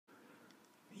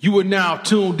You are now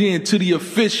tuned in to the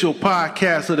official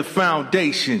podcast of the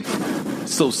Foundation.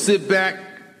 So sit back,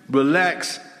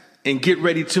 relax, and get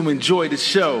ready to enjoy the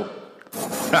show.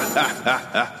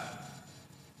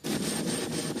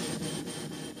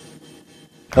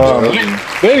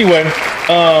 Anyway,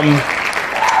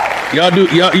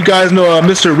 you guys know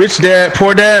Mr. Rich Dad,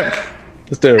 Poor Dad,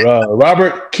 Mr.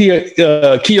 Robert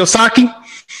Kiyosaki.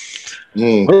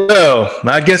 Well,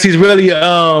 I guess he's really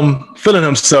feeling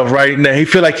himself right now. He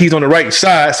feel like he's on the right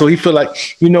side, so he feel like,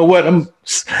 you know what?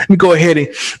 Let me go ahead and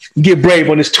get brave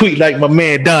on this tweet like my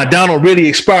man Don. Donald really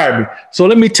inspired me. So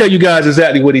let me tell you guys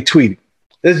exactly what he tweeted.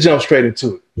 Let's jump straight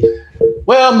into it.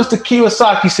 Well, Mr.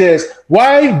 Kiyosaki says,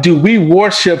 "Why do we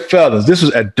worship felons?" This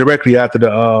was directly after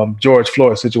the George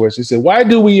Floyd situation. He said, "Why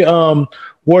do we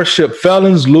worship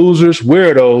felons, losers,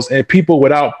 weirdos, and people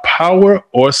without power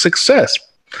or success?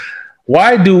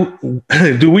 Why do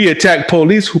we attack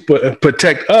police who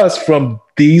protect us from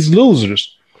these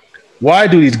losers? Why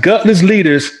do these gutless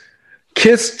leaders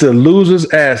kiss the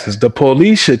losers' asses? The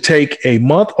police should take a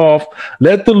month off,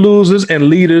 let the losers and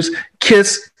leaders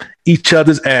kiss each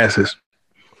other's asses."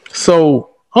 So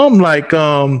I'm like,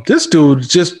 this dude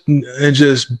just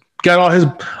got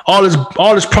all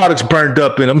his products burned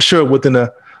up, and I'm sure within a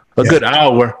good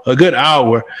hour.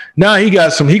 Now he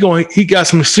got some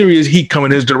serious heat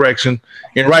coming his direction,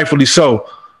 and rightfully so.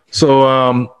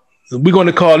 So we're going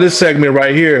to call this segment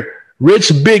right here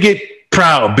 "Rich Bigot,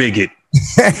 Proud Bigot."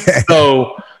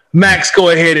 So Max, go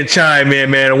ahead and chime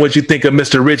in, man, on what you think of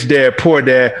Mr. Rich Dad, Poor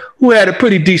Dad, who had a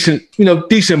pretty decent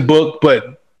book,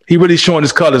 but he really showing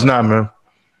his colors now, man.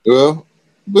 Well,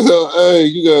 hey,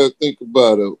 you gotta think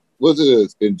about it. What's it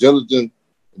is? Intelligent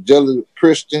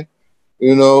Christian.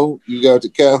 You know, you got the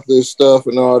Catholic stuff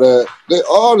and all that. They're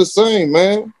all the same,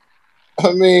 man.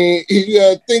 I mean, you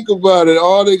got to think about it.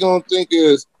 All they're going to think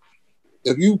is,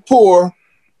 if you poor,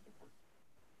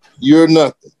 you're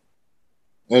nothing.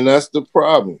 And that's the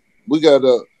problem. We got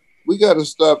to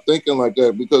stop thinking like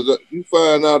that, because you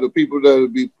find out the people that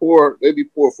would be poor, they be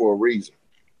poor for a reason.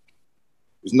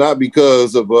 It's not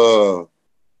because of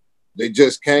they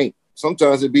just can't.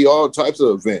 Sometimes it be all types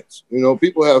of events. You know,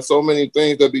 people have so many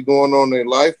things that be going on in their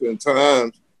life and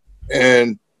times,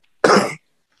 and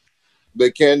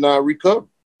they cannot recover.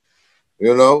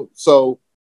 You know, so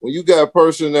when you got a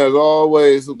person that's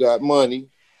always who got money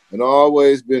and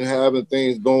always been having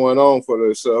things going on for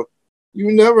themselves,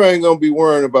 you never ain't gonna be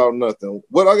worrying about nothing.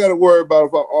 What I got to worry about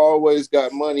if I always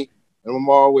got money and I'm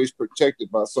always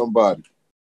protected by somebody?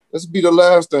 This be the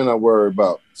last thing I worry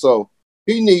about. So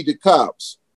he need the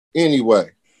cops anyway,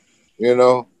 you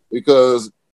know, because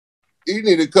he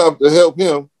need a cop to help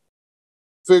him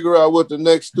figure out what the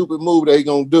next stupid move they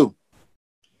gonna do,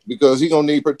 because he gonna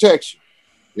need protection.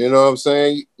 You know what I'm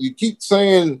saying? You keep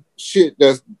saying shit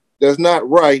that's not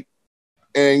right,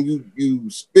 and you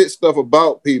spit stuff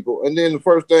about people, and then the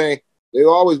first thing they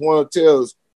always want to tell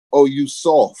us, "Oh, you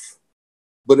soft."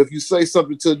 But if you say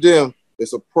something to them,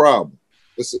 it's a problem.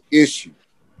 It's an issue.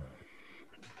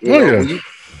 You know,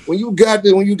 when you got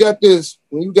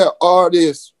all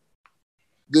this,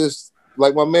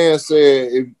 like my man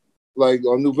said, like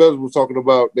New Vegas was talking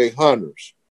about, they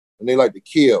hunters and they like to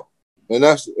kill, and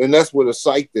that's what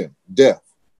excite them, death.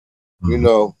 Mm-hmm. You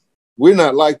know, we're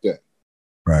not like that.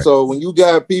 Right. So when you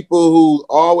got people who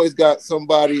always got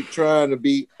somebody trying to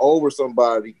be over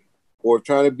somebody or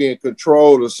trying to be in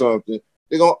control of something,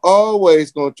 they're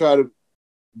always gonna try to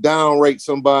downrate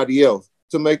somebody else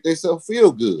to make themselves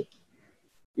feel good.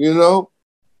 You know,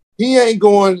 he ain't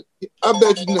going. I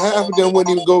bet you half of them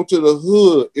wouldn't even go to the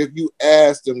hood if you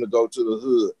asked them to go to the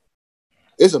hood.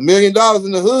 It's $1 million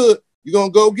in the hood. You gonna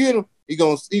go get him? He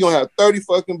gonna have 30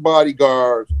 fucking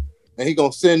bodyguards, and he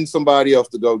gonna send somebody else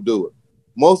to go do it.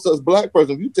 Most of us black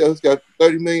person, if you tell us got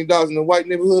 $30 million in the white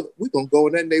neighborhood, we gonna go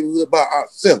in that neighborhood by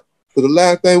ourselves. So the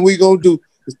last thing we gonna do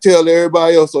is tell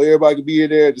everybody else so everybody can be in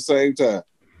there at the same time.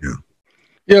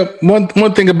 Yeah,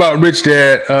 one thing about Rich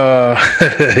Dad,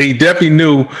 he definitely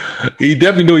knew he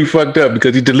fucked up,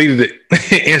 because he deleted it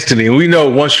instantly. And we know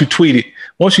once you tweet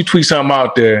something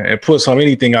out there and put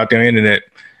anything out there on the internet,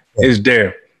 it's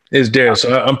there.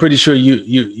 So I'm pretty sure you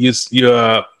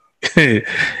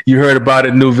you heard about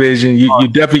it, New Vision. You're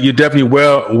definitely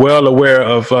well aware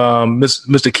of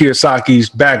Mr. Kiyosaki's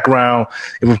background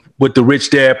with the Rich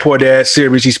Dad, Poor Dad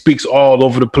series. He speaks all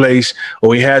over the place,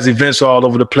 or he has events all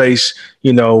over the place.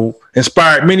 You know,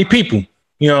 inspired many people.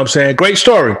 You know what I'm saying? Great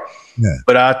story. Yeah.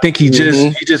 But I think he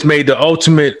just made the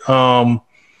ultimate ultimate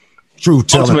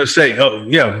say. Oh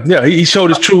yeah. He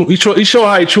showed his true. He showed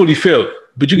how he truly felt.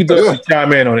 But you can definitely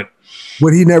chime in on it.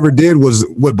 What he never did was,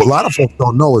 what a lot of folks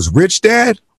don't know, is Rich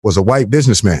Dad was a white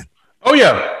businessman. Oh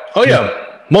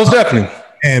yeah, most definitely.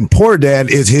 And Poor Dad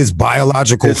is his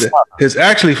biological father. His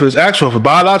actual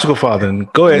biological father.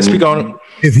 And go ahead, speak on it.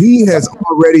 If he has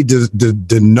already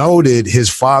denoted his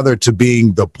father to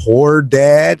being the poor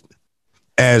dad,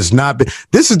 as not be,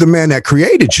 this is the man that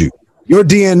created you. Your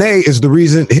DNA is the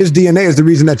reason. His DNA is the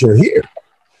reason that you're here.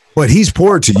 But he's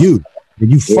poor to you.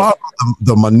 And you follow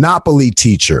the Monopoly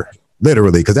teacher,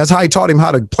 literally, because that's how he taught him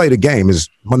how to play the game, is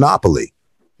Monopoly.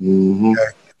 Mm-hmm.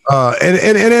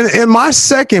 And my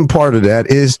second part of that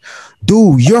is,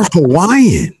 dude, you're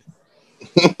Hawaiian.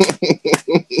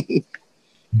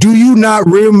 Do you not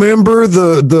remember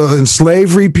the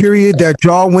slavery period that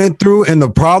y'all went through and the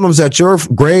problems that your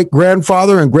great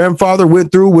grandfather and grandfather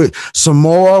went through with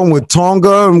Samoa and with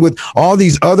Tonga and with all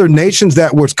these other nations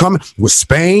that was coming, with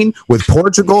Spain, with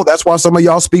Portugal? That's why some of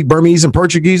y'all speak Burmese and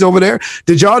Portuguese over there.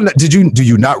 Do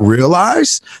you not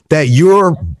realize that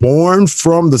you're born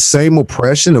from the same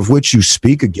oppression of which you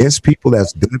speak against people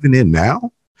that's living in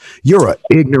now? You're an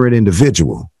ignorant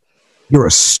individual. You're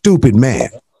a stupid man.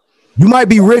 You might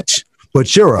be rich,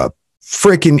 but you're a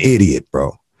freaking idiot,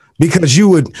 bro. Because you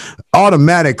would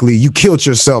automatically, you killed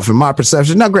yourself in my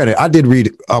perception. Now, granted, I did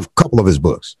read a couple of his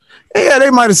books. Yeah, they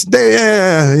might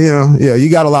have, you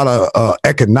got a lot of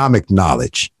economic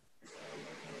knowledge.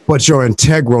 But your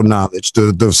integral knowledge,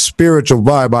 the spiritual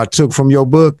vibe I took from your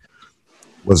book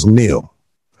was nil.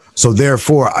 So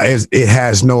therefore, it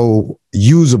has no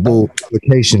usable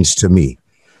applications to me.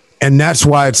 And that's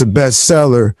why it's a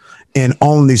bestseller in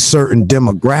only certain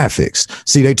demographics.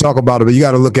 See, they talk about it, but you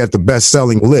got to look at the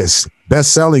best-selling list.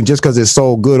 Best-selling, just because it's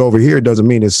sold good over here doesn't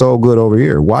mean it's sold good over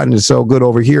here. Why didn't it sell good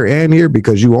over here and here?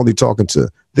 Because you only talking to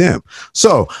them.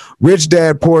 So, Rich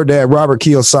Dad, Poor Dad, Robert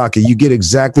Kiyosaki, you get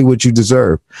exactly what you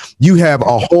deserve. You have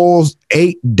a whole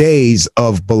 8 days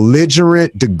of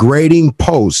belligerent, degrading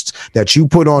posts that you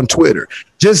put on Twitter.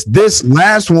 Just this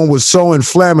last one was so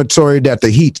inflammatory that the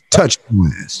heat touched you.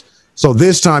 So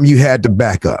this time you had to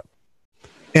back up.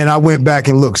 And I went back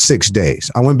and looked 6 days.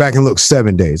 I went back and looked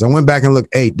 7 days. I went back and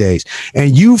looked 8 days.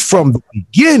 And you from the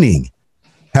beginning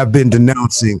have been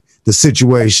denouncing the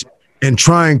situation and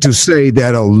trying to say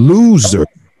that a loser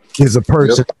is a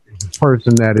person,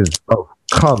 that is of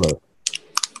color.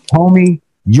 Homie,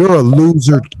 you're a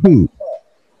loser too.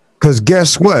 Because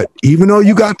guess what? Even though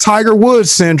you got Tiger Woods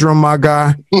syndrome, my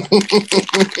guy,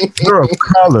 you're of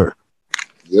color.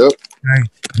 Yep. Okay?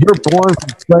 You're born from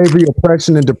slavery,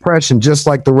 oppression, and depression, just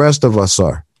like the rest of us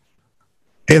are.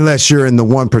 Unless you're in the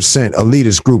 1%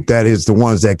 elitist group, that is the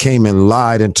ones that came and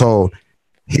lied and told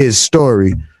his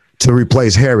story to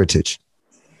replace heritage.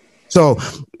 So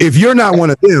if you're not one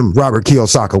of them, Robert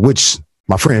Kiyosaki, which,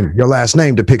 my friend, your last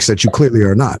name depicts that you clearly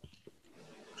are not,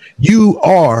 you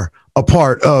are a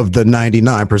part of the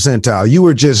 99 percentile. You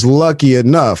were just lucky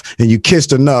enough and you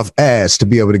kissed enough ass to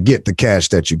be able to get the cash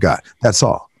that you got. That's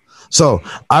all. So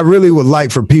I really would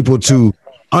like for people to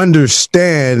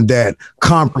understand that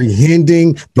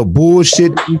comprehending the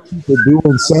bullshit that these people do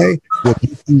and say will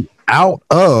get you out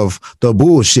of the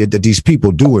bullshit that these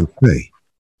people do and say.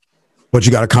 But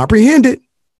you got to comprehend it.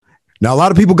 Now, a lot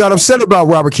of people got upset about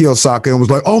Robert Kiyosaki and was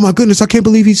like, oh my goodness, I can't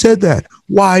believe he said that.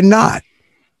 Why not?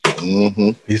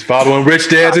 Mm-hmm. He's following Rich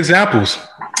Dad's examples.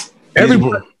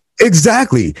 Everybody,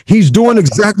 exactly. He's doing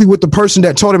exactly what the person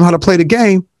that taught him how to play the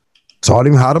game taught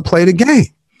him how to play the game.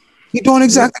 He's doing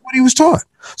exactly what he was taught.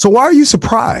 So why are you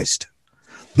surprised?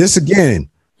 This, again,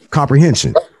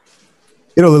 comprehension.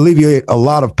 It'll alleviate a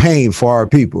lot of pain for our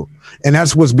people. And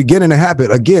that's what's beginning to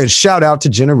happen. Again, shout out to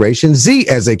Generation Z,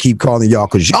 as they keep calling y'all,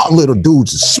 because y'all little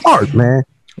dudes are smart, man.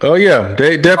 Oh, yeah.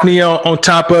 They definitely on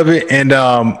top of it. And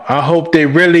I hope they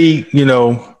really,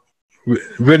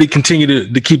 really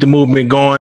continue to keep the movement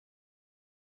going.